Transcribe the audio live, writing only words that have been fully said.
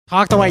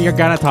Talk the way you're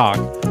gonna talk.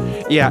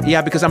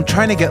 Yeah, because I'm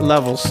trying to get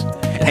levels,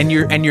 and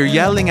you're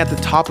yelling at the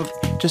top of.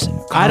 Just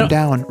calm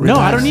down. No,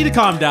 I don't need to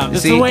calm down.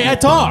 This is the way I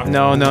talk.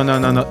 No.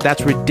 That's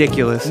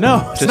ridiculous.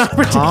 No, it's not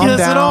ridiculous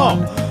at all.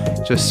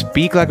 Just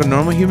speak like a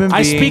normal human being.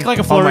 I speak like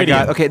a Floridian. Oh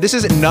my God. Okay, this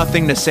is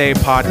Nothing to Say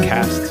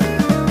podcast.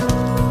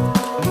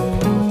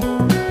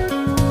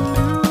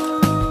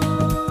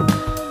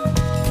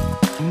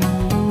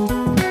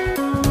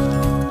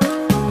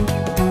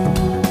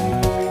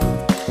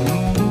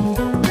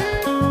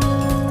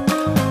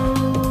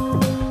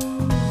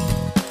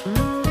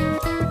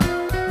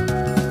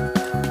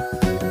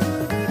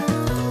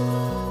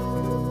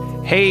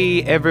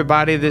 Hey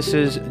everybody, this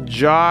is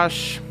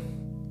Josh.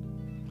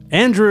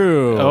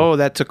 Andrew. Oh,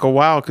 that took a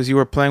while because you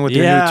were playing with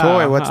your new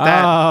toy. What's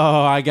that?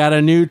 Oh, I got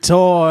a new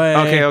toy.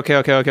 Okay.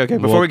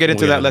 Before we get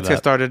into that, let's get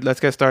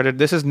started.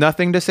 This is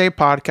Nothing to Say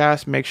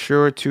podcast. Make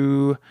sure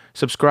to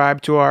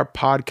subscribe to our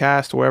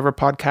podcast wherever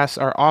podcasts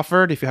are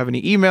offered. If you have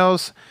any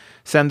emails,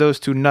 send those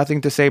to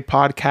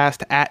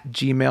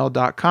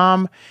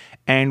nothingtosaypodcast@gmail.com.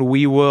 And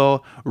we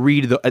will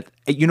read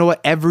you know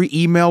what? Every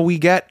email we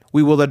get,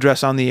 we will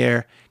address on the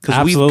air.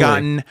 Because we've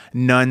gotten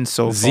none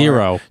so far.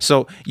 Zero.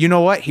 So, you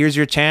know what? Here's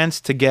your chance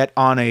to get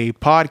on a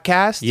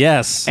podcast.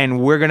 Yes.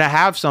 And we're going to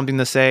have something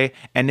to say,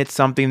 and it's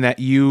something that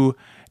you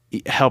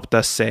helped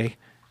us say.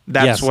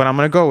 That's what I'm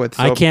going to go with.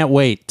 So, I can't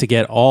wait to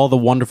get all the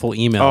wonderful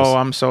emails. Oh,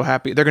 I'm so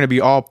happy. They're going to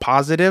be all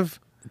positive.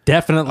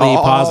 Definitely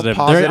positive.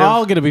 They're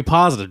all going to be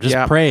positive.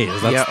 Just praise.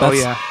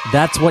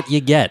 That's what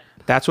you get.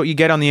 That's what you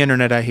get on the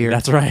internet, I hear.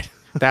 That's right.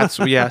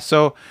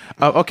 So,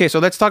 okay, so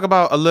let's talk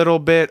about a little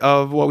bit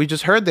of what we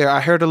just heard there.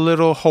 I heard a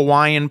little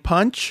Hawaiian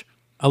punch.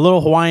 A little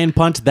Hawaiian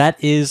punch. That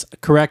is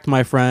correct,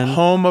 my friend.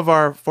 Home of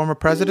our former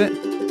president.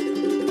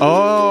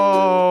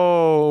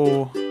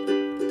 Oh,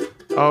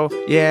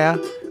 yeah.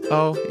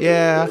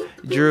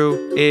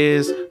 Drew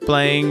is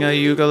playing a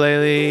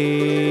ukulele.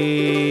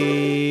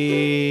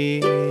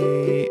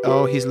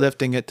 Oh, he's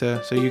lifting it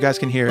so you guys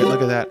can hear it.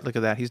 Look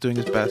at that. He's doing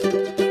his best.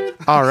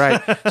 All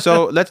right.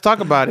 So let's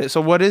talk about it.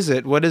 So what is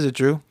it? What is it,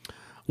 Drew?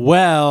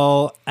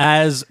 Well,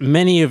 as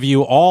many of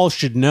you all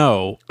should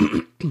know,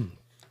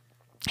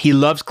 he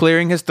loves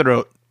clearing his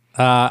throat.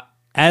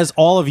 As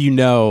all of you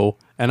know,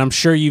 and I'm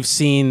sure you've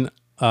seen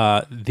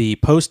the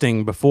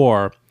posting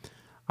before,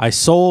 I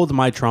sold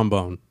my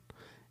trombone.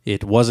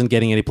 It wasn't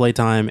getting any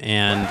playtime,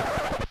 and...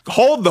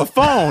 Hold the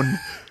phone!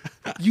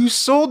 You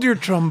sold your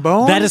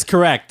trombone? That is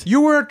correct. You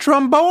were a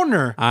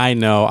tromboner. I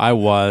know, I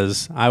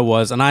was.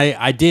 And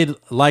I did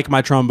like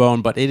my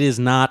trombone, but it is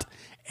not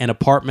an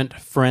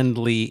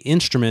apartment-friendly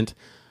instrument,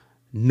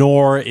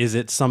 nor is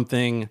it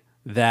something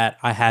that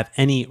I have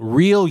any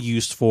real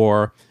use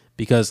for,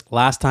 because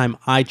last time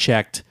I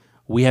checked,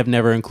 we have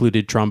never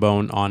included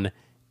trombone on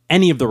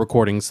any of the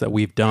recordings that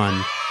we've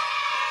done.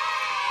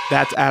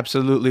 That's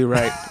absolutely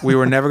right. We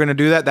were never going to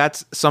do that.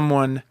 That's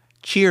someone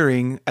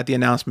cheering at the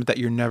announcement that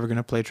you're never going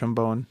to play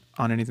trombone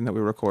on anything that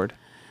we record.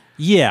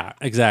 Yeah,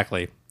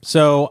 exactly.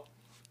 So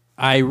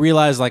I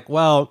realized,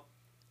 well,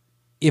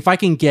 if I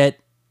can get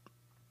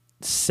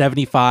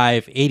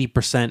 75,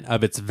 80%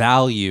 of its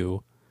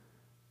value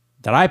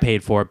that I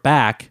paid for it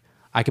back,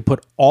 I could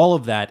put all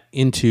of that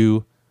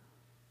into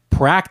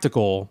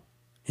practical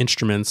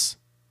instruments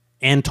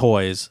and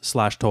toys.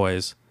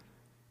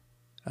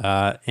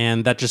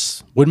 And that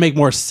just would make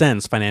more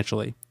sense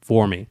financially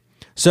for me.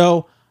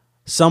 So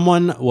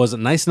someone was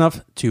nice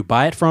enough to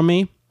buy it from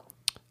me.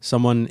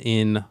 Someone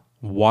in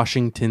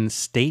Washington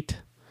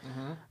State.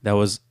 Mm-hmm. That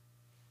was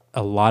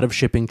a lot of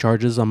shipping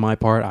charges on my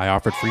part. I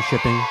offered free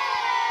shipping,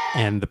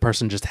 and the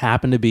person just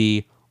happened to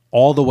be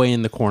all the way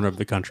in the corner of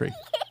the country.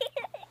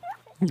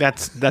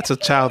 That's a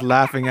child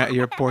laughing at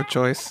your poor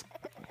choice.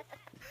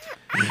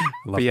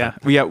 We're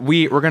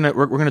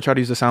gonna try to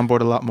use the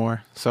soundboard a lot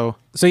more. So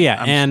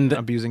yeah, I'm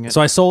abusing it.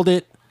 So I sold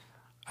it.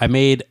 I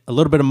made a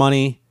little bit of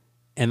money,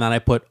 and then I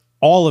put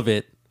all of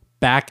it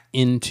back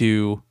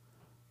into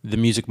the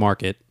music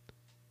market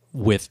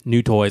with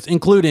new toys,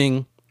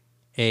 including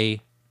a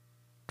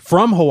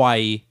from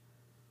Hawaii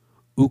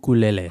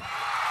ukulele.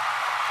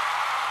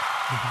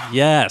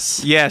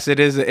 Yes,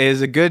 it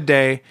is a good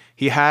day.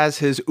 He has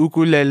his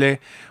ukulele,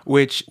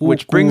 which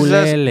brings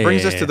us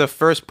to the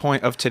first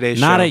point of today's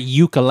show. Not a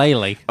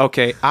ukulele.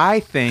 Okay, I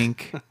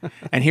think,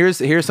 and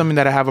here's something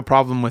that I have a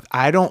problem with.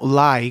 I don't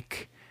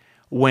like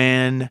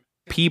when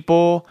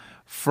people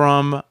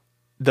from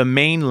the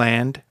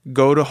mainland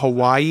go to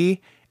Hawaii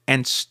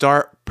and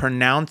start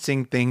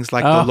pronouncing things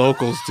like the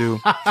locals do.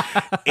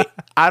 I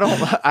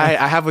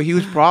have a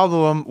huge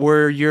problem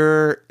where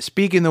you're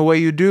speaking the way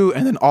you do,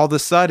 and then all of a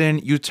sudden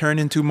you turn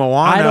into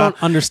Moana. I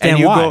don't understand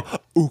and you why.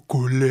 Go,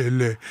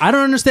 ukulele. I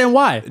don't understand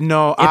why.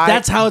 No,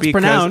 that's how it's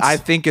pronounced. I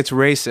think it's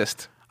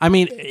racist. I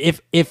mean,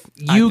 if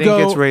you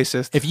it's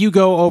racist. If you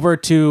go over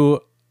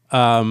to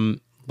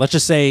let's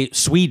just say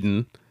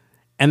Sweden,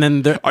 and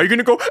then are you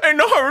gonna go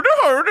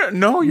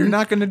No, you're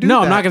not gonna do that.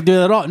 No, I'm not gonna do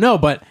that at all. No,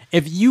 but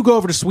if you go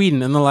over to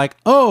Sweden and they're like,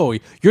 "Oh,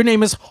 your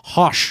name is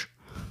Hosh,"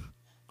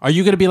 are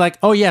you gonna be like,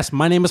 "Oh yes,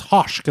 my name is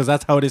Hosh," because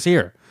that's how it is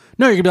here?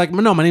 No, you're gonna be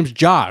like, no, my name's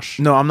Josh.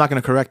 No, I'm not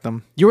going to correct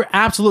them. You were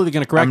absolutely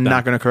gonna correct I'm them.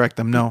 not going to correct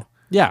them. No.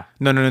 Yeah.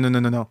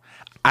 No.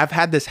 I've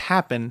had this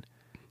happen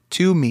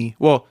to me.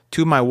 Well,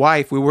 to my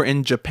wife. We were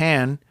in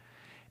Japan,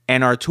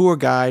 and our tour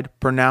guide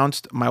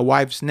pronounced my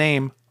wife's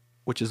name,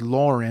 which is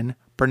Lauren,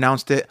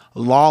 pronounced it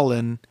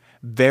Lawlin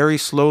very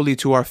slowly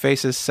to our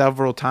faces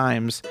several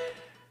times.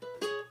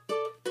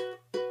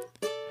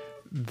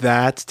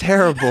 That's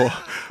terrible.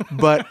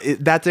 But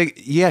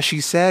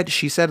she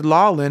said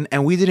Lawlin,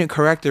 and we didn't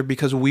correct her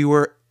because we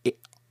were,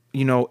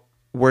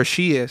 where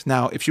she is.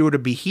 Now, if she were to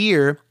be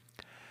here,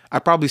 I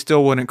probably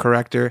still wouldn't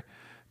correct her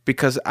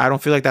because I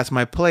don't feel like that's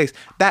my place.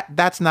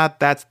 That's not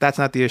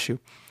the issue.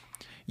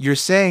 You're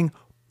saying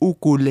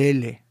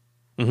ukulele.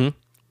 Mm-hmm.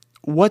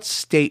 What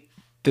state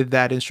did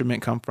that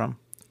instrument come from?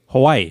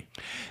 Hawaii.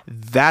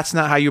 That's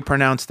not how you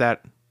pronounce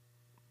that.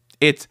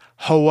 It's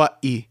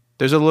Hawaii.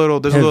 There's a little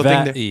thing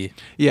there. Hawaii.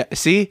 Yeah,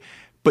 see?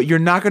 But you're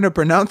not going to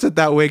pronounce it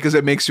that way because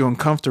it makes you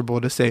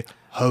uncomfortable to say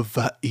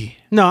Hawaii.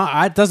 No,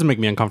 it doesn't make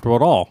me uncomfortable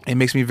at all. It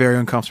makes me very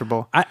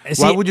uncomfortable.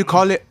 See, why would you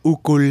call it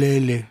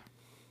ukulele?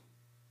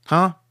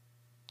 Huh?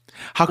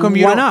 How come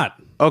you Why don't?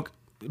 not? Okay,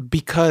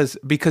 because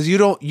you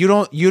don't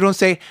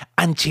say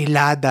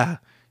enchilada.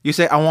 You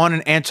say I want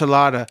an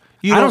enchilada.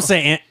 I don't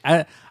say.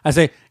 I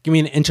say, give me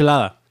an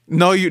enchilada.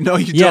 No, you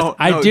Yes, don't.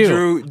 I No, do.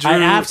 Drew,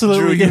 I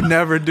absolutely Drew, do. You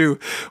never do.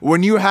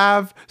 When you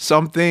have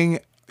something,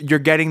 you're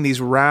getting these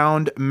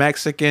round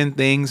Mexican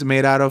things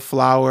made out of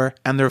flour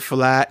and they're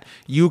flat.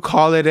 You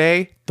call it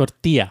a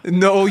Tortilla.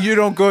 No, you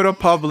don't go to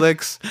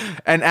Publix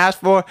and ask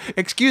for,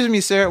 excuse me,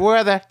 sir, where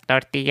are the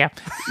tortilla?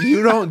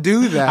 You don't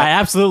do that. I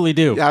absolutely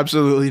do.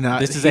 Absolutely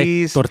not. This is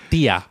a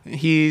tortilla.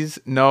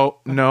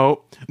 No.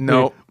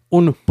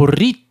 Un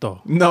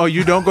burrito. No,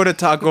 you don't go to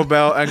Taco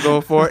Bell and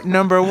go for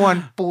number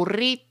one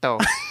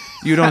burrito.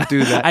 You don't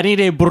do that. I need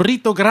a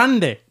burrito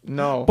grande.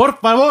 No. Por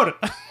favor.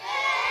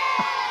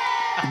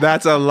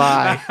 That's a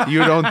lie.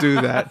 You don't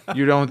do that.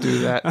 You don't do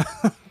that.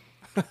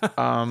 But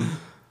All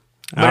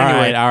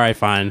anyway, right,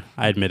 fine.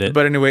 I admit it.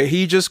 But anyway,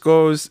 he just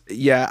goes,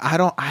 yeah, I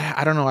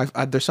don't know.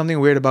 There's something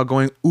weird about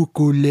going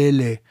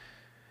ukulele.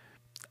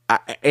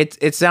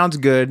 It sounds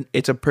good.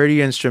 It's a pretty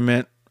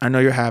instrument. I know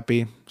you're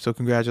happy. So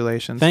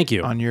congratulations. Thank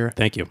you. On your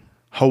Thank you.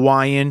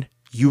 Hawaiian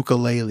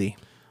ukulele.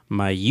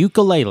 My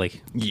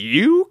ukulele.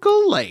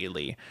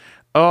 Ukulele.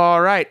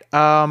 All right.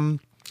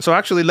 So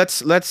actually,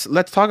 let's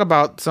talk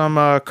about some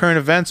current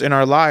events in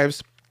our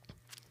lives.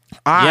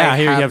 I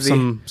hear you have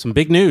some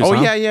big news. Oh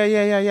huh?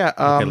 yeah.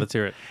 Okay, let's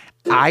hear it.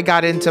 I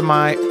got into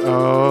my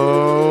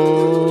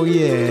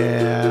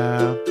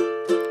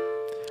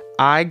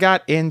I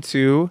got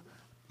into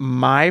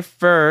my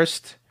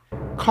first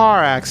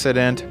car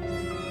accident.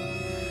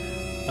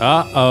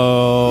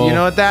 Uh-oh. You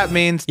know what that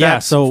means? Yeah,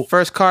 That's so-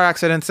 first car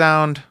accident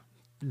sound.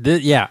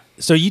 Yeah.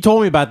 So you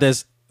told me about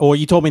this, or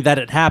you told me that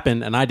it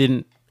happened, and I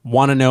didn't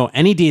want to know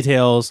any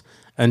details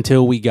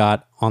until we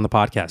got on the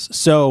podcast.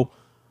 So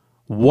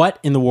what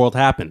in the world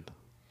happened?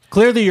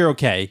 Clearly you're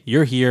okay.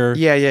 You're here.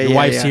 Your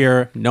wife's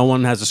here. No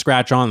one has a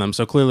scratch on them.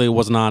 So clearly it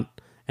was not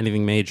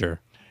anything major.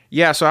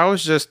 Yeah, so I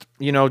was just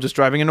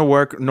driving into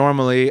work.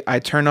 Normally, I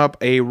turn up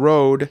a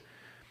road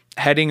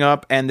heading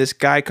up, and this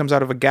guy comes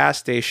out of a gas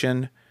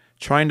station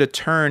trying to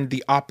turn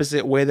the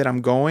opposite way that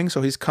I'm going.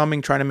 So he's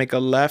coming, trying to make a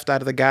left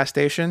out of the gas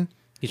station.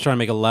 He's trying to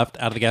make a left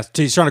out of the gas.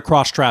 So he's trying to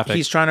cross traffic.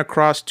 He's trying to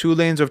cross 2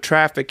 lanes of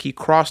traffic. He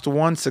crossed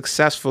one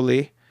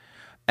successfully,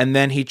 and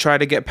then he tried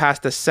to get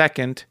past the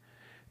second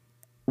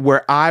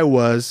where I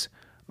was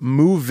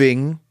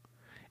moving,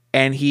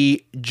 and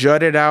he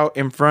jutted out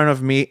in front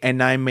of me,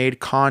 and I made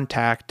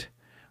contact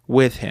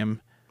with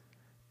him.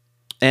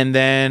 And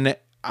then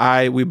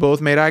we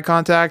both made eye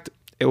contact.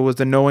 It was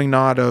the knowing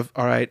nod of,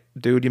 all right,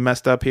 dude, you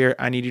messed up here.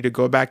 I need you to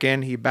go back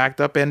in. He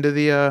backed up into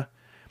the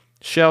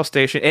Shell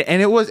station,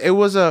 and it was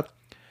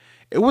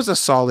a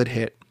solid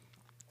hit.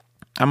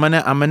 I'm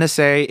gonna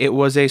say it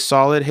was a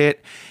solid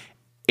hit.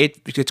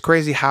 It's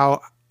crazy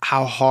how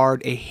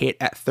hard a hit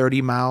at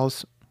 30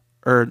 miles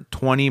or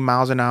 20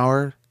 miles an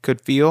hour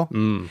could feel.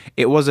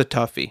 It was a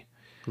toughie.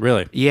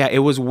 Really? Yeah, it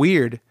was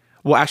weird.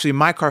 Well, actually,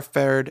 my car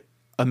fared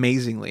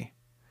amazingly.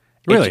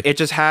 Really? It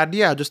just had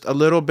just a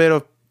little bit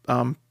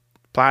of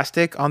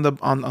plastic on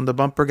the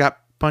bumper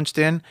got punched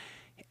in.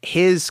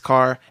 His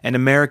car, an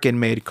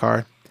American-made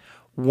car,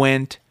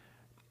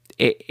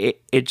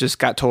 it just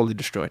got totally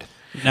destroyed.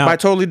 Now, By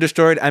totally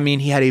destroyed, I mean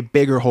he had a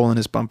bigger hole in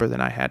his bumper than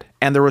I had,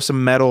 and there was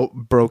some metal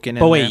broken in.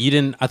 but wait, there. you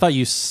didn't. I thought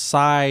you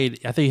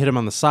hit him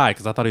on the side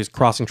because I thought he was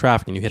crossing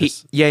traffic and you hit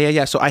his.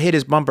 Yeah. So I hit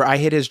his bumper. I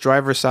hit his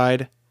driver's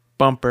side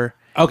bumper.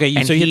 Okay,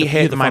 and so you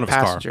hit the my front of his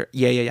car. passenger.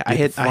 Yeah. I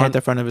hit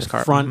the front of his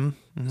car. Front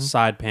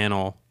side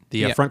panel,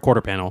 the front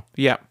quarter panel.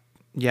 Yeah.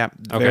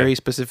 Very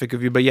specific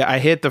of you, but yeah, I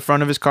hit the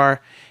front of his car,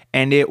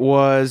 and it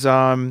was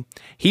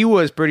he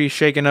was pretty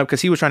shaken up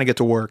because he was trying to get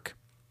to work,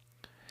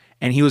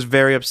 and he was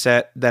very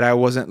upset that I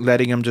wasn't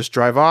letting him just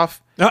drive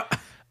off.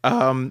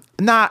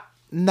 Not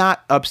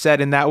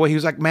upset in that way. He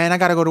was like, "Man, I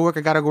gotta go to work.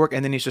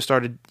 And then he just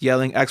started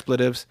yelling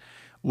expletives.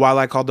 While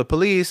I called the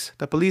police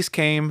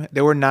came.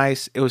 They were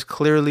nice. It was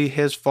clearly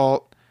his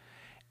fault,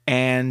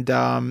 And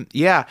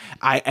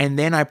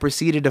then I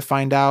proceeded to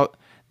find out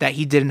that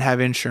he didn't have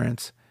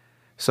insurance.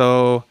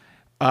 So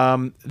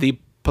the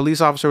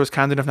police officer was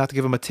kind enough not to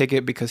give him a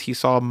ticket because he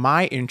saw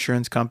my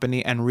insurance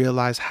company and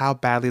realized how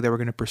badly they were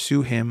going to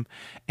pursue him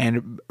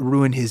and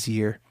ruin his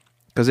year.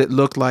 Because it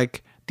looked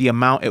like the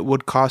amount it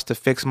would cost to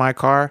fix my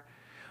car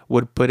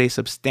would put a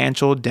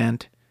substantial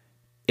dent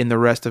in the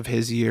rest of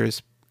his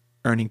year's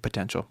earning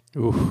potential.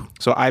 Oof.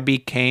 So I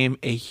became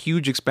a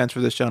huge expense for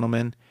this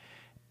gentleman,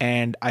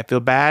 and I feel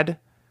bad,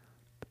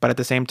 but at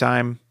the same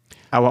time,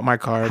 I want my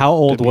car. How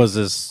old was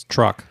this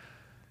truck?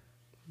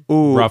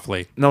 Ooh,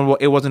 roughly? No,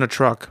 it wasn't a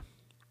truck.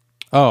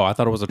 Oh, I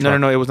thought it was a truck.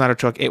 No, it was not a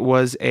truck. It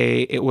was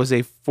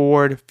a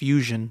Ford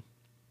Fusion,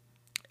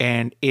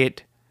 and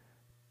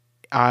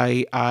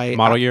I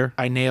Model year?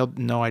 I nailed,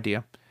 no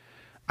idea.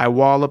 I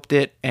walloped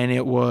it, and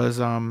it was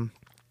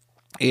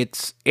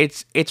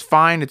it's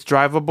fine, it's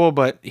drivable,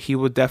 but he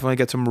would definitely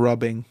get some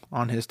rubbing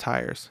on his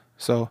tires.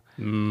 So,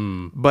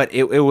 but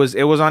it was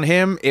on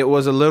him. It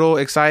was a little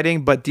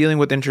exciting, but dealing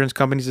with insurance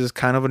companies is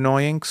kind of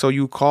annoying. So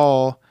you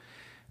call,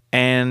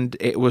 and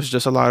it was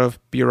just a lot of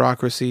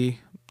bureaucracy.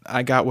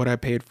 I got what I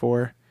paid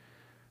for,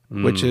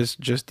 which is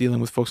just dealing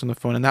with folks on the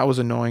phone, and that was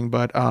annoying.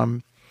 But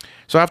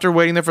so after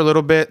waiting there for a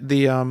little bit,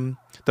 the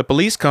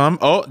police come.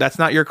 Oh, that's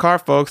not your car,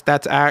 folks.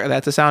 That's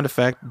a sound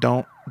effect.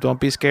 Don't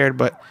be scared.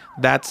 But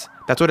that's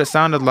what it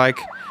sounded like.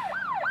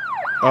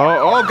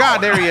 Oh God,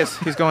 there he is.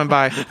 He's going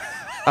by.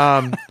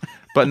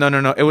 But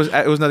no. It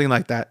was nothing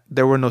like that.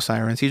 There were no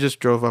sirens. He just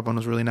drove up and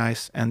was really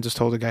nice and just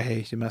told the guy,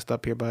 "Hey, you messed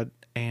up here, bud."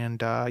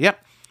 And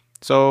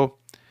so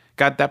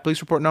got that police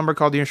report number,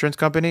 called the insurance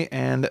company,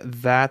 and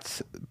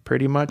that's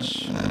pretty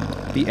much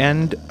the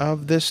end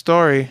of this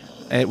story.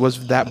 It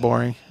was that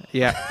boring.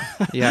 Yeah.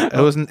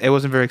 It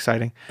wasn't very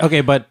exciting.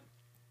 Okay, but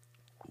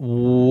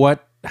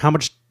how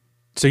much?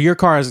 So your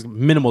car has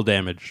minimal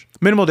damage.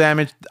 Minimal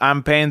damage.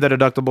 I'm paying the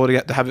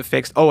deductible to have it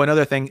fixed. Oh,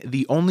 another thing.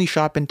 The only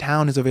shop in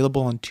town is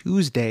available on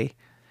Tuesday.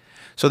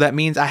 So that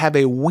means I have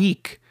a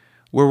week.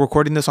 We're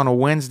recording this on a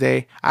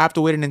Wednesday. I have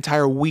to wait an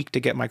entire week to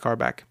get my car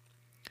back.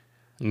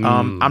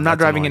 I'm not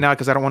driving it now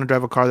because I don't want to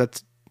drive a car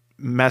that's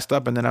messed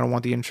up, and then I don't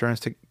want the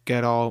insurance to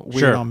get all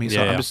weird on me.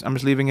 So I'm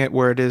just leaving it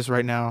where it is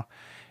right now.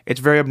 It's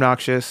very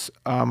obnoxious.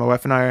 My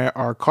wife and I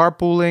are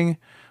carpooling,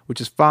 which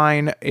is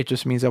fine. It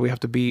just means that we have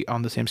to be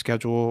on the same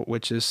schedule,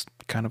 which is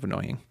kind of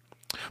annoying.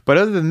 But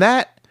other than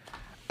that,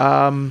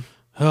 that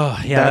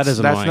is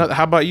annoying.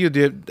 How about you?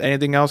 Did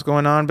anything else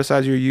going on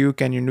besides your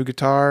uke and your new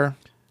guitar?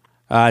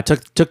 I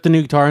took the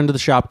new guitar into the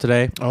shop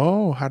today.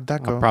 Oh, how did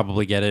that go? I'll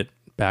probably get it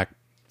back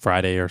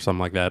Friday or something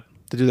like that.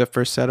 To do that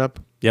first setup?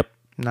 Yep.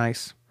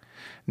 Nice.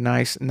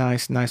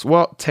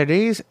 Well,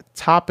 today's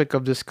topic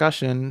of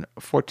discussion,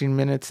 14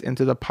 minutes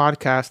into the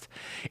podcast,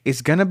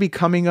 is going to be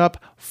coming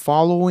up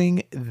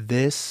following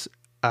this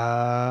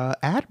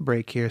ad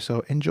break here.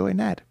 So enjoy an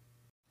ad.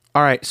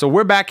 All right, so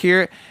we're back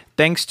here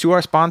thanks to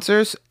our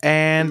sponsors.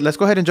 And let's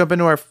go ahead and jump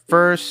into our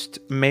first,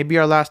 maybe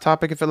our last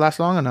topic if it lasts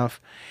long enough.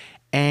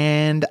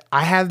 And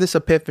I had this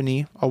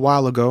epiphany a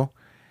while ago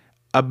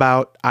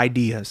about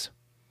ideas.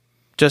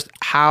 Just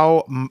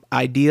how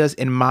ideas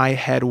in my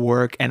head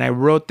work. And I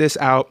wrote this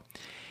out.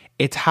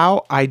 It's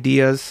how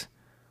ideas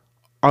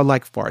are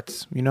like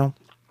farts, you know?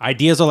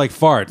 Ideas are like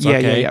farts.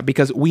 Yeah.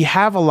 Because we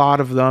have a lot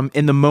of them.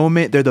 In the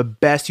moment, they're the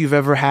best you've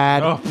ever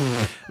had.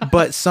 Oh.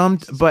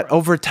 But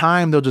over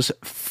time, they'll just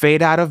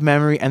fade out of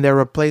memory and they're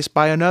replaced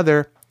by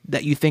another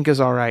that you think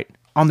is all right.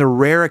 On the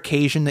rare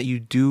occasion that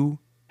you do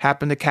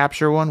happen to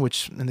capture one,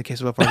 which in the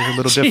case of a fart is a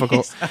little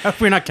difficult.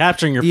 We're not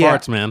capturing your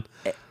farts, man.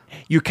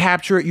 You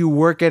capture it, you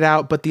work it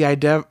out, but the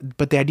idea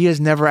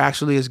is never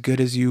actually as good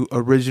as you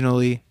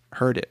originally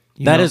heard it.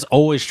 That is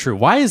always true.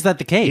 Why is that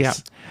the case? Yeah.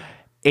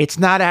 It's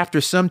not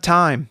after some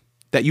time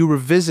that you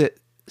revisit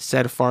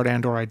said fart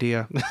and or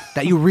idea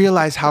that you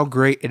realize how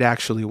great it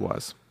actually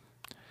was.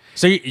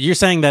 So you're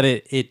saying that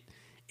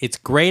it's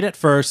great at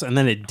first and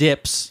then it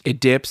dips. It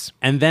dips.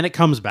 And then it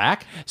comes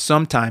back?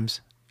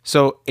 Sometimes.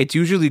 So it's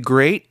usually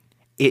great,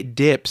 it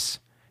dips,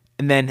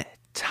 and then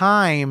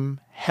time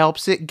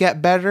helps it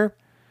get better.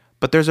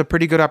 But there's a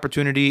pretty good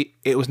opportunity.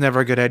 It was never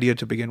a good idea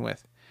to begin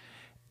with.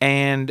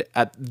 And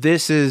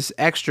this is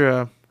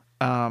extra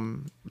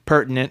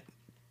pertinent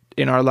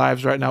in our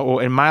lives right now,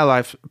 or in my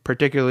life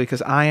particularly,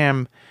 because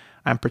I'm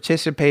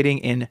participating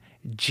in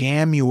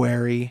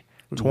Jamuary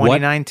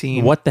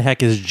 2019. What the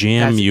heck is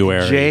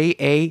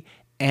Jamuary?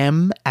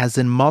 JAM as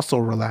in muscle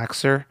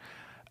relaxer.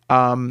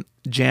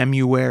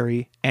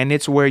 Jamuary. And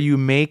it's where you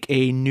make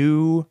a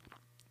new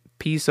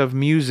piece of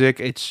music.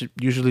 It's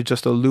usually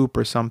just a loop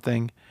or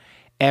something.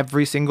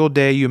 Every single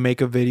day you make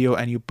a video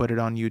and you put it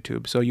on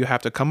YouTube. So you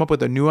have to come up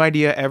with a new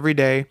idea every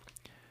day,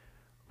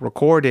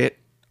 record it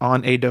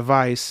on a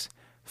device,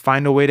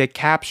 find a way to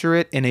capture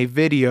it in a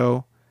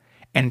video,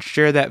 and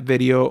share that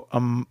video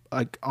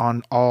like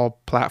on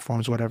all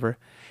platforms, whatever.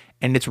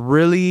 And it's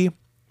really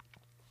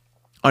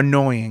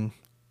annoying,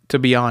 to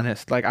be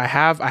honest. Like I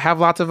have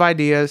lots of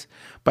ideas,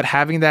 but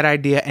having that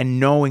idea and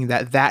knowing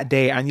that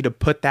day I need to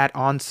put that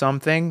on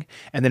something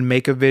and then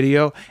make a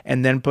video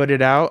and then put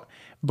it out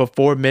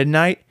before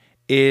midnight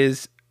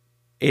is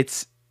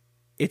it's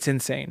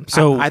insane.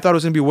 So- I thought it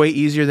was gonna be way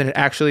easier than it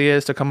actually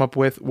is to come up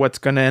with what's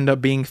gonna end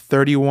up being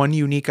 31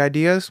 unique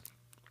ideas.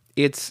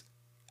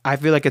 I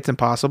feel like it's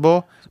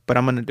impossible, but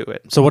I'm gonna do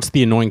it. So what's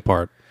the annoying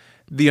part?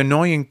 The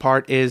annoying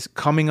part is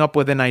coming up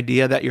with an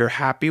idea that you're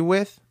happy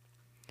with,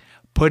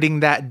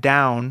 putting that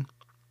down,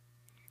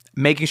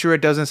 making sure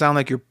it doesn't sound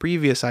like your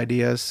previous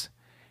ideas,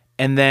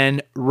 and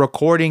then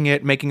recording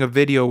it, making a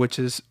video, which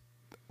is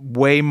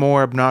way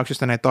more obnoxious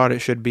than I thought it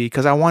should be,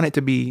 because I want it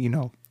to be, you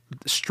know,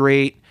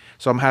 straight.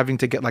 So I'm having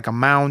to get like a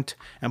mount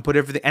and put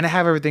everything, and I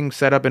have everything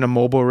set up in a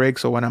mobile rig.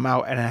 So when I'm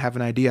out and I have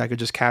an idea, I could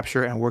just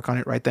capture it and work on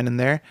it right then and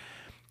there.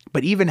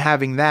 But even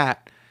having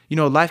that, you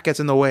know, life gets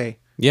in the way.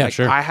 Yeah, Like,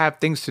 sure. I have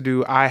things to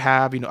do. I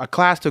have, you know, a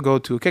class to go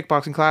to, a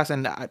kickboxing class,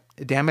 and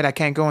damn it, I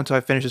can't go until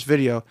I finish this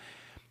video.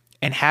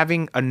 And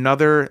having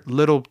another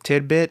little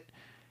tidbit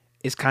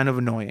is kind of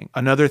annoying.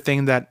 Another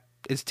thing that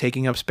is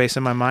taking up space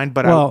in my mind,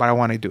 but I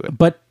want to do it.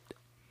 But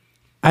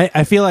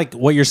I feel like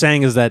what you're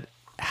saying is that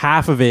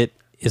half of it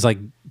is like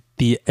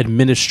the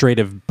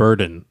administrative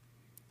burden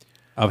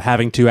of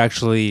having to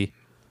actually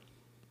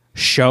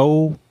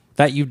show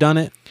that you've done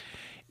it.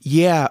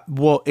 Yeah,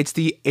 well, it's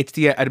the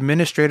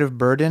administrative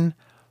burden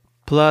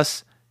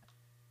plus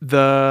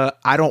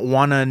I don't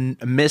want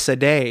to miss a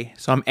day.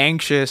 So I'm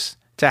anxious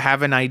to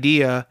have an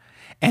idea,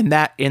 and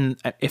that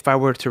if I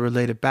were to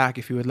relate it back,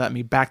 if you would let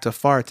me back to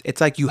farts,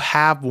 it's like you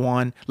have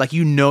one, like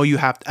you know you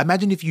have to.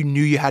 Imagine if you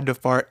knew you had to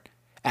fart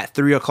at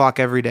 3 o'clock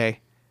every day.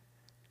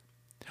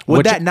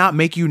 Would that not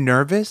make you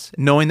nervous,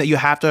 knowing that you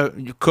have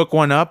to cook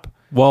one up?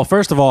 Well,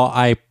 first of all,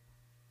 I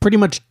pretty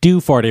much do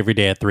fart every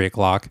day at 3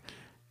 o'clock,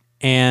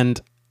 and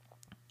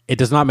it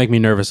does not make me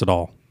nervous at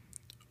all.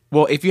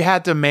 Well, if you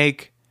had to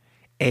make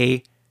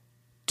a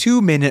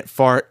 2-minute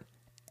fart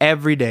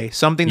every day,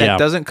 something that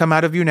doesn't come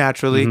out of you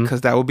naturally,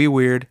 because that would be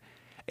weird,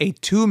 a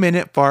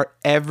 2-minute fart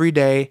every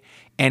day,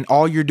 and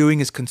all you're doing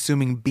is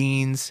consuming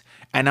beans,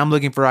 and I'm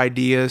looking for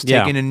ideas,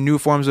 taking in new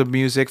forms of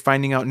music,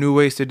 finding out new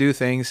ways to do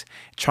things,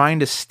 trying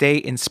to stay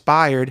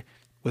inspired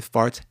with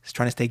farts,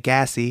 trying to stay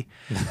gassy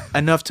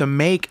enough to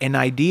make an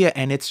idea,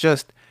 and it's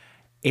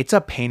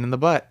a pain in the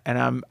butt,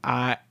 and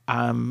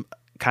I'm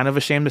kind of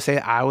ashamed to say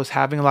I was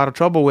having a lot of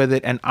trouble with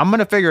it, and I'm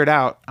gonna figure it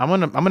out. I'm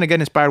gonna get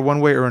inspired one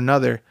way or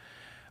another,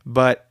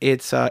 but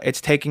it's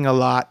taking a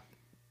lot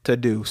to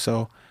do.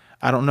 So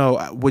I don't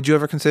know. Would you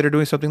ever consider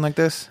doing something like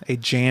this? A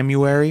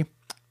January?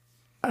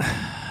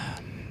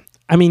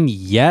 I mean,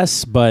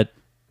 yes, but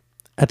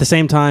at the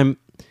same time,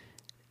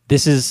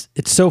 it's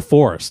so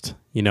forced.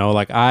 You know,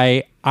 like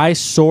I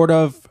sort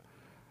of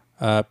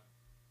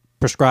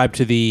prescribe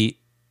to the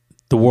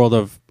world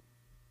of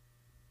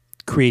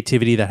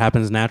creativity that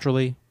happens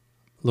naturally,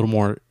 a little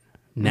more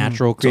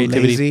natural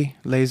creativity.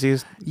 So lazy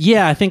is.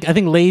 Yeah, I think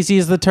lazy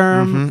is the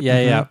term.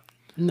 Yeah.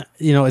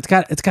 You know, it's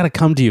got to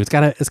come to you. It's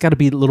got to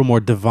be a little more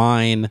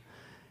divine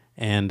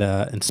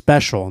and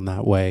special in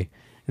that way,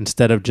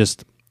 instead of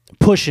just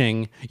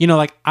pushing. You know,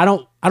 like I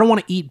don't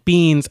want to eat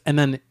beans and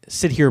then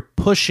sit here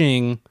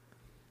pushing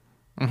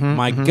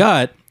my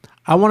gut.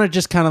 I want to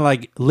just kind of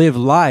like live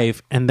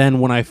life, and then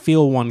when I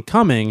feel one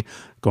coming,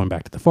 going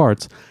back to the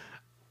farts,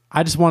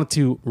 I just want it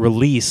to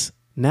release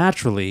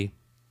naturally,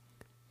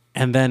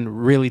 and then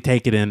really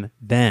take it in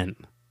then.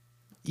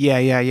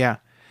 Yeah.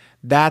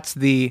 That's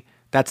the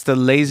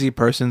lazy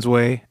person's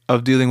way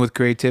of dealing with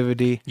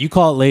creativity. You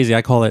call it lazy,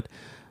 I call it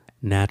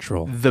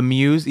natural. The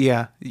muse,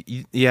 yeah.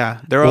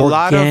 There are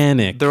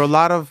Organic. there are a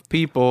lot of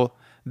people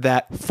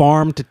that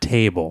Farm to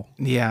table.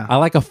 yeah. I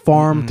like a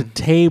farm to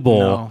table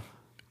No.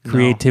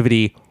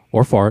 creativity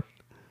or fart,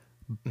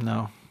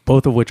 No.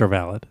 both of which are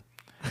valid.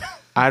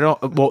 I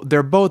don't. Well,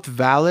 they're both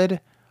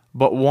valid,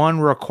 but one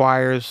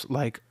requires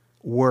like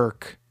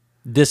work,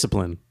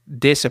 Discipline.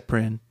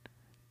 discipline,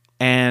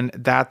 and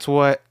that's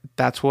what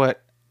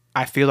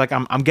I feel like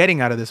I'm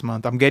getting out of this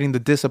month. I'm getting the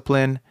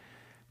discipline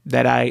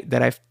that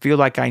I feel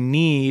like I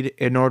need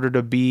in order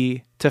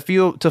to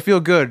feel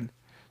good.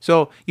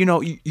 So you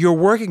know, you're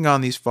working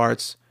on these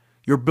farts.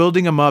 You're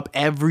building them up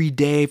every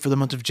day for the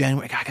month of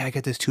January. I gotta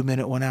get this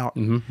 2-minute one out,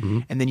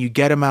 and then you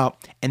get them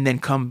out, and then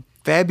come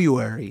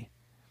February,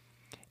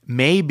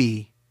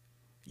 maybe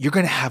you're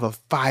going to have a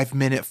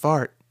 5-minute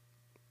fart,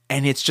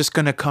 and it's just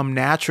going to come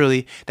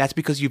naturally. That's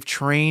because you've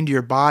trained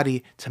your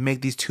body to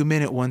make these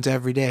 2-minute ones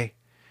every day.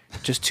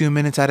 Just 2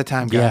 minutes at a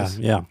time, guys.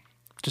 Yeah.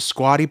 Just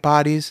squatty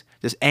potties,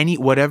 just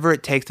whatever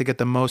it takes to get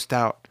the most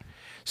out.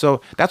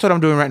 So that's what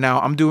I'm doing right now.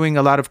 I'm doing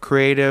a lot of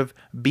creative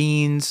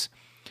beans,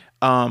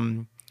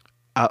 a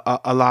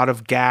lot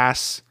of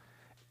gas,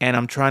 and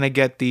I'm trying to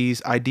get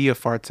these idea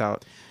farts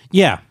out.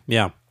 Yeah.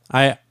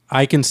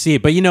 I can see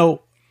it. But, you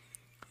know,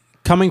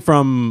 coming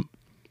from,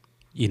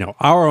 you know,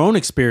 our own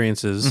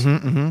experiences,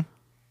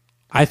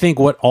 I think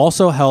what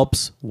also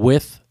helps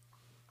with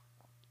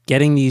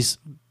getting these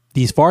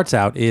farts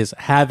out is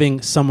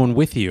having someone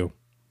with you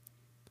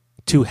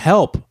to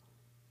help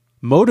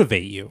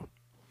motivate you.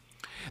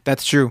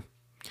 That's true.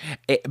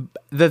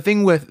 The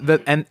thing with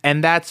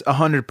and that's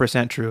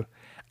 100% true.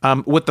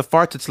 With the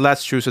farts, it's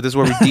less true. So this is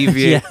where we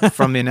deviate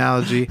from the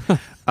analogy.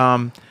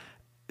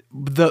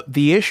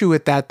 The issue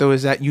with that though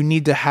is that you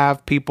need to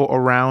have people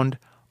around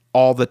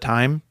all the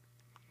time,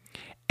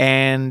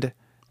 and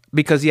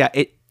because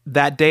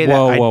that day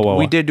that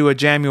we did do a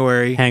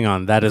January. Hang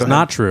on, that is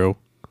not true.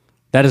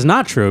 That is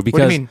not true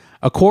because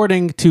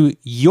according to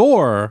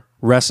your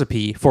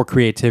recipe for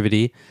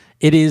creativity,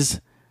 it is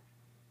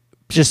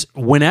just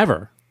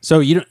whenever.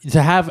 So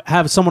to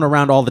have someone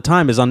around all the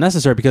time is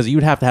unnecessary because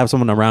you'd have to have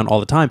someone around all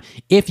the time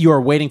if you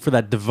are waiting for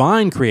that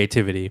divine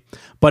creativity.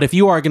 But if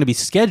you are going to be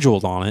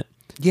scheduled on it,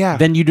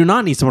 then you do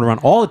not need someone around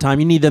all the time.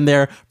 You need them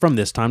there from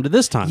this time to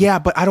this time. Yeah,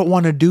 but I don't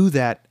want to do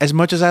that. As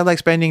much as I like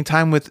spending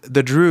time with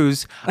the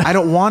Drews, I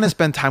don't want to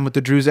spend time with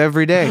the Drews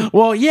every day.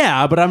 Well,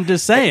 yeah, but I'm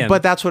just saying.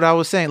 But that's what I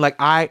was saying. Like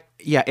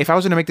if I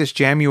was going to make this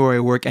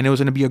January work and it was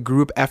going to be a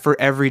group effort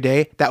every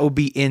day, that would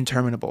be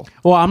interminable.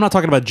 Well, I'm not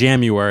talking about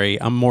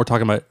January. I'm more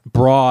talking about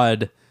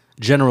broad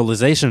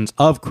generalizations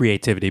of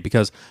creativity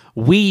because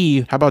How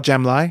about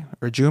Jamlai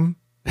or Joom?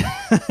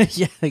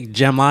 Yeah,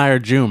 Jamlai or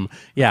Joom.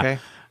 Yeah. Okay.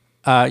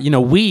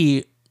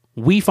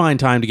 We find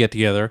time to get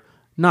together,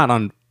 not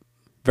on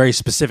very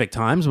specific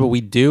times, but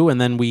we do,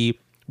 and then we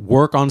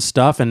work on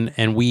stuff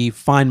and we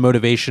find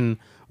motivation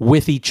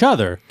with each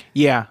other.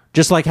 Yeah.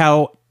 Just like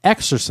how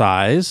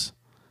exercise,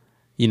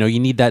 you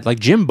need that like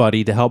gym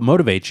buddy to help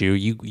motivate you.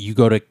 You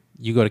go to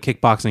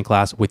kickboxing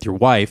class with your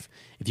wife.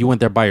 If you went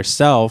there by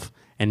yourself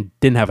and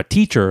didn't have a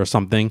teacher or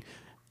something,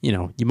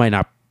 you might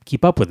not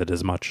keep up with it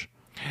as much.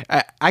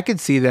 I could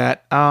see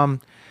that.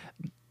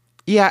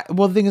 Yeah,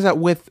 well, the thing is that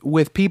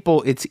with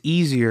people, it's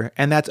easier,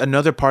 and that's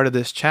another part of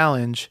this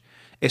challenge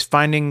is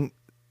finding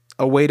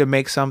a way to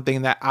make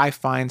something that I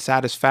find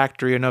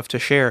satisfactory enough to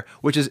share,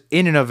 which is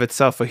in and of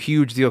itself a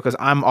huge deal because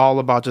I'm all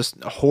about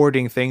just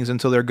hoarding things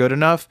until they're good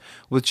enough.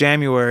 With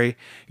January,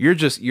 you're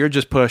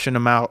just pushing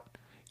them out.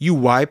 You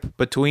wipe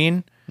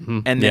between,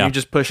 and then you're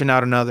just pushing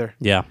out another.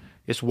 Yeah,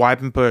 it's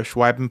wipe and push,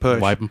 wipe and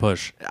push, wipe and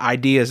push.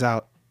 Ideas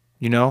out.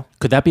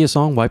 Could that be a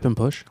song? Wipe and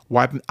push.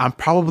 I'm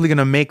probably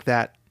gonna make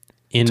that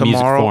in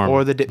tomorrow music form,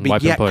 or the day.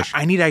 Wipe and push.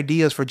 I need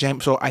ideas for Jam.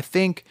 So I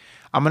think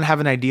I'm gonna have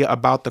an idea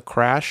about the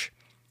crash,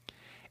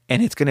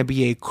 and it's gonna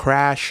be a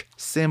crash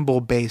cymbal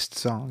based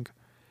song.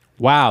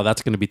 Wow,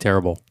 that's gonna be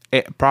terrible.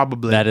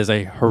 Probably. That is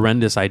a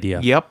horrendous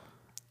idea. Yep.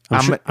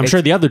 I'm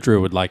sure the other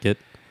Drew would like it.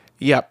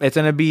 Yep, it's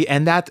gonna be,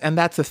 and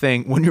that's the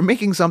thing. When you're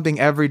making something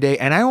every day,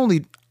 and I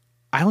only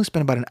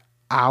spend about an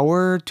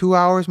hour, 2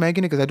 hours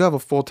making it because I do have a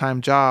full-time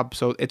job.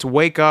 So it's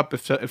wake up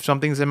if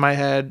something's in my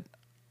head,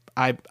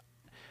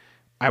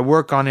 I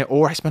work on it,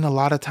 or I spend a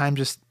lot of time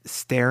just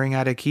staring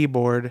at a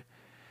keyboard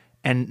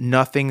and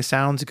nothing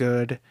sounds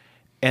good.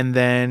 And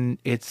then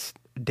it's,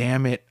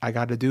 damn it, I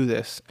got to do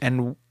this.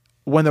 And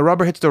when the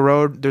rubber hits the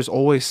road, there's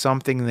always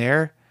something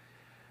there,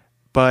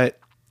 but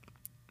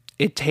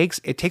it takes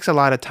a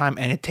lot of time,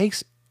 and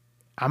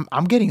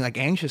I'm getting like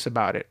anxious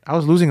about it. I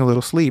was losing a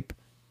little sleep.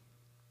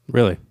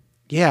 Really?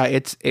 Yeah,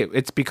 it's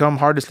become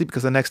hard to sleep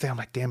because the next day I'm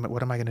like, damn it,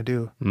 what am I going to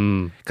do?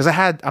 Because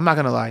I'm not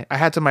going to lie, I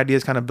had some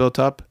ideas kind of built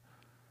up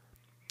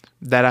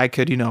that I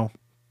could, I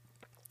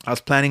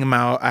was planning them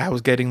out. I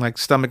was getting like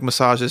stomach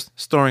massages,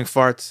 storing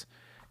farts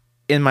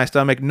in my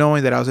stomach,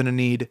 knowing that I was going to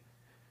need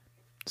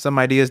some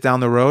ideas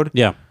down the road.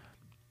 Yeah.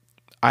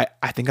 I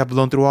think I've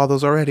blown through all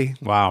those already.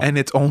 Wow. And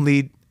it's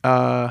only,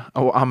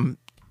 I'm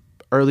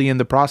early in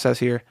the process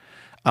here.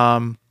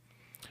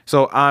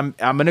 So I'm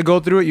going to go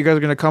through it. You guys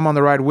are going to come on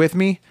the ride with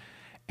me,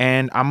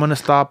 and I'm going to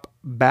stop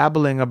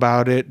babbling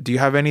about it. Do you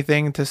have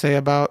anything to say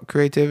about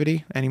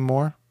creativity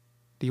anymore?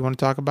 Do you want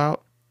to talk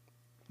about?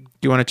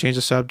 Do you want to change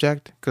the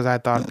subject? Because I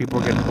thought people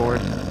were getting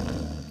bored.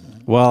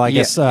 Well, I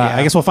guess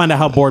we'll find out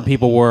how bored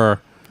people were.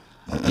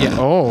 Yeah.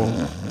 Oh,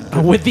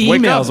 with the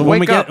emails when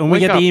we get the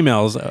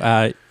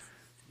emails.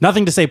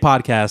 Nothing to say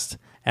podcast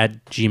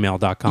at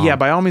gmail.com. Yeah,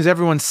 by all means,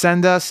 everyone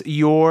send us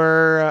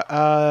your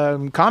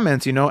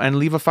comments, and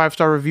leave a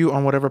 5-star review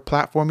on whatever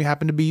platform you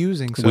happen to be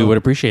using. So we would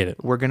appreciate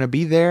it. We're going to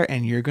be there,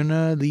 and you're going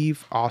to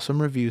leave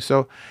awesome reviews.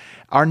 So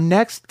our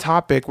next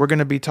topic we're going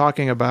to be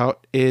talking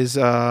about is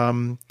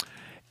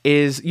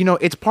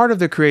it's part of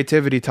the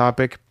creativity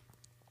topic,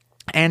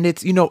 and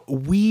it's,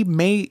 we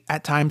may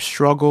at times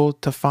struggle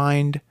to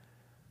find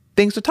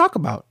things to talk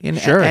about. And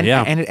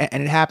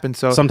it happens.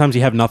 So sometimes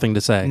you have nothing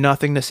to say.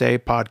 Nothing to say,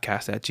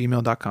 podcast at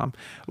gmail.com.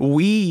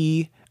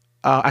 We,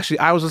 actually,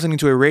 I was listening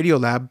to a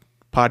Radiolab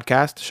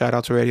podcast, shout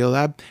out to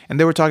Radiolab, and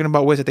they were talking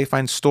about ways that they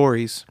find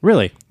stories.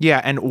 Really? Yeah.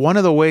 And one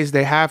of the ways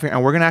they have here,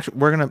 and we're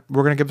going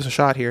to give this a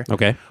shot here.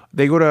 Okay.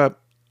 They go to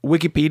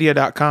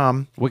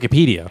wikipedia.com.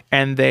 Wikipedia.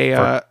 And they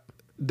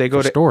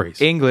go to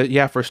stories. English.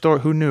 Yeah. For story.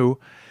 Who knew?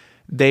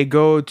 They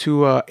go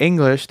to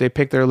English, they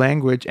pick their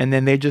language, and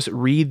then they just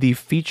read the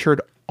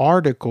featured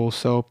article.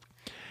 So,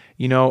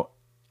 and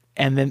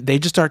then they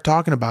just start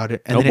talking about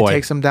it, and then it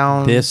takes them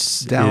down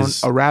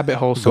a rabbit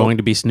hole. So going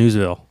to be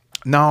Snoozeville.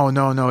 No,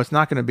 it's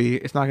not going to be.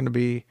 It's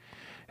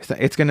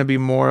going to be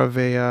more of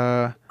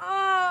a.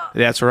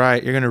 That's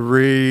right. You're going to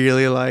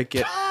really like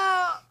it.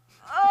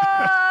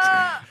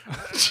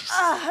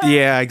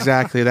 Yeah,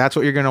 exactly. That's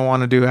what you're going to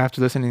want to do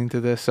after listening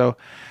to this. So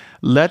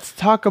let's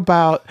talk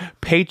about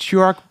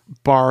Patriarch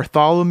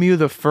Bartholomew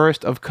the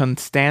First of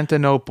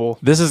Constantinople.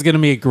 This is going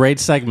to be a great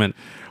segment.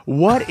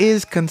 What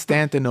is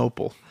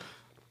Constantinople?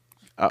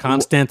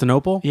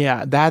 Constantinople?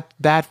 Yeah,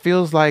 that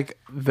feels like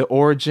the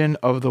origin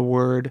of the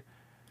word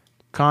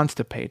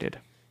constipated.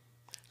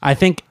 I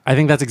think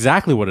that's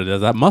exactly what it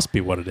is. That must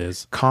be what it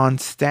is.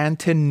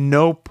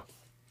 Constantinople.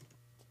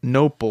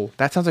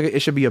 That sounds like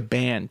it should be a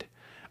band.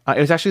 It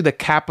was actually the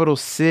capital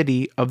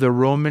city of the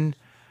Roman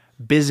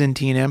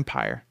Byzantine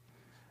Empire.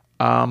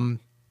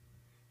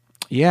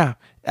 Yeah.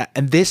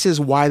 And this is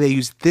why they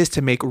use this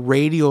to make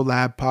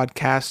Radiolab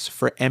podcasts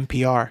for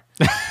NPR.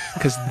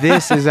 Because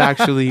this is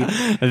actually...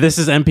 This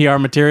is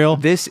NPR material?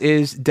 This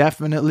is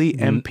definitely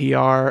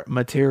NPR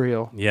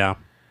material. Yeah.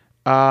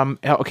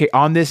 Okay,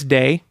 on this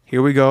day,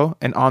 here we go.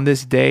 And on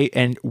this day,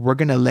 and we're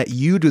going to let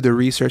you do the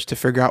research to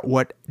figure out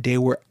what day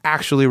we're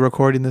actually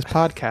recording this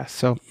podcast.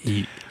 So...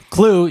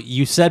 Clue,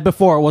 you said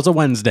before it was a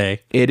Wednesday.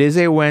 It is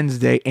a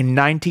Wednesday. In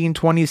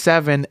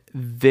 1927,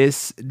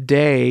 this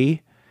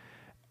day,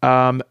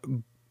 the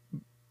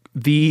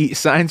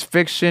science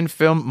fiction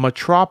film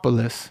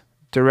Metropolis,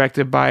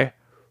 directed by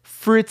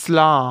Fritz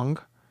Lang,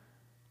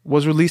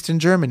 was released in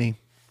Germany.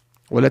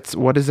 Well,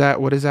 what is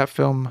that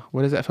film?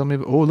 What is that film?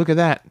 Oh, look at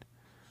that.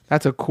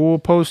 That's a cool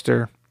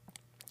poster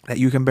that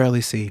you can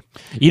barely see.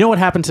 You know what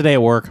happened today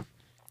at work?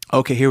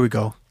 Okay, here we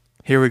go.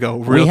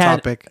 Real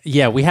topic.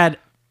 Yeah, we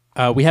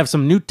have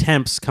some new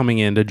temps coming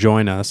in to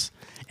join us.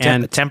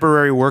 And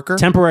temporary worker?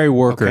 Temporary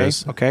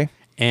workers. Okay.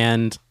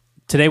 And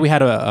today we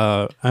had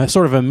a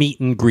sort of a meet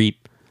and greet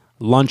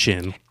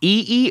luncheon.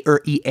 EE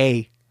or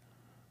EA?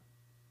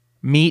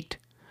 Meat?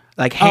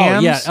 Like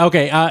hams? Oh, yeah.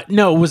 Okay.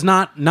 No, it was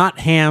not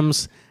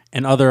hams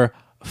and other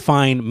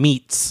fine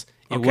meats.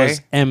 It was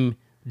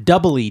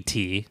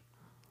MEET.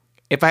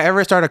 If I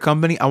ever start a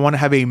company, I want to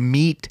have a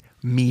meet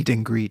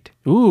and greet.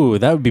 Ooh,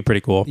 that would be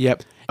pretty cool.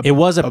 Yep. It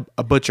was a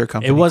butcher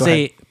company. It was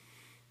a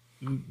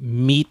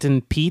meat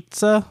and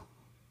pizza,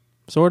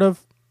 sort of.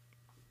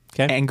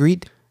 Okay. And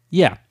greet?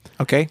 Yeah.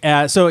 Okay.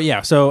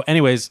 So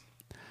anyways,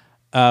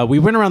 we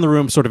went around the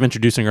room sort of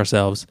introducing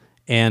ourselves,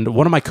 and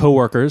one of my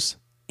coworkers,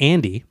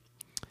 Andy.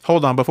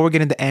 Hold on, before we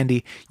get into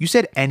Andy, you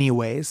said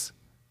anyways.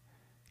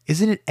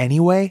 Isn't it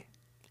anyway?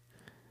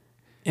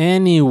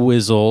 Any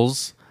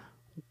whizzles.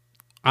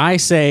 I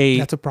say...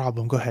 That's a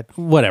problem. Go ahead.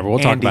 Whatever. We'll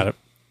talk about it.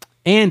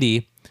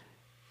 Andy,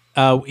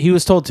 he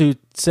was told to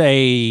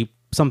say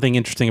something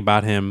interesting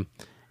about him,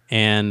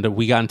 and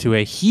we got into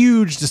a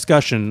huge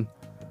discussion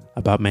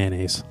about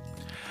mayonnaise.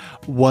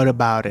 What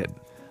about it?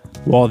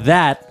 Well,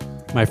 that,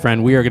 my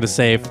friend, we are going to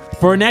save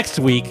for next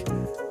week.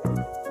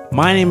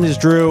 My name is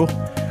Drew.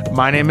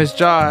 My name is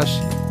Josh.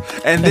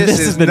 And this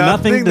is the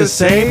Nothing to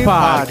Say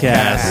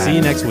podcast. See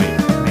you next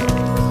week.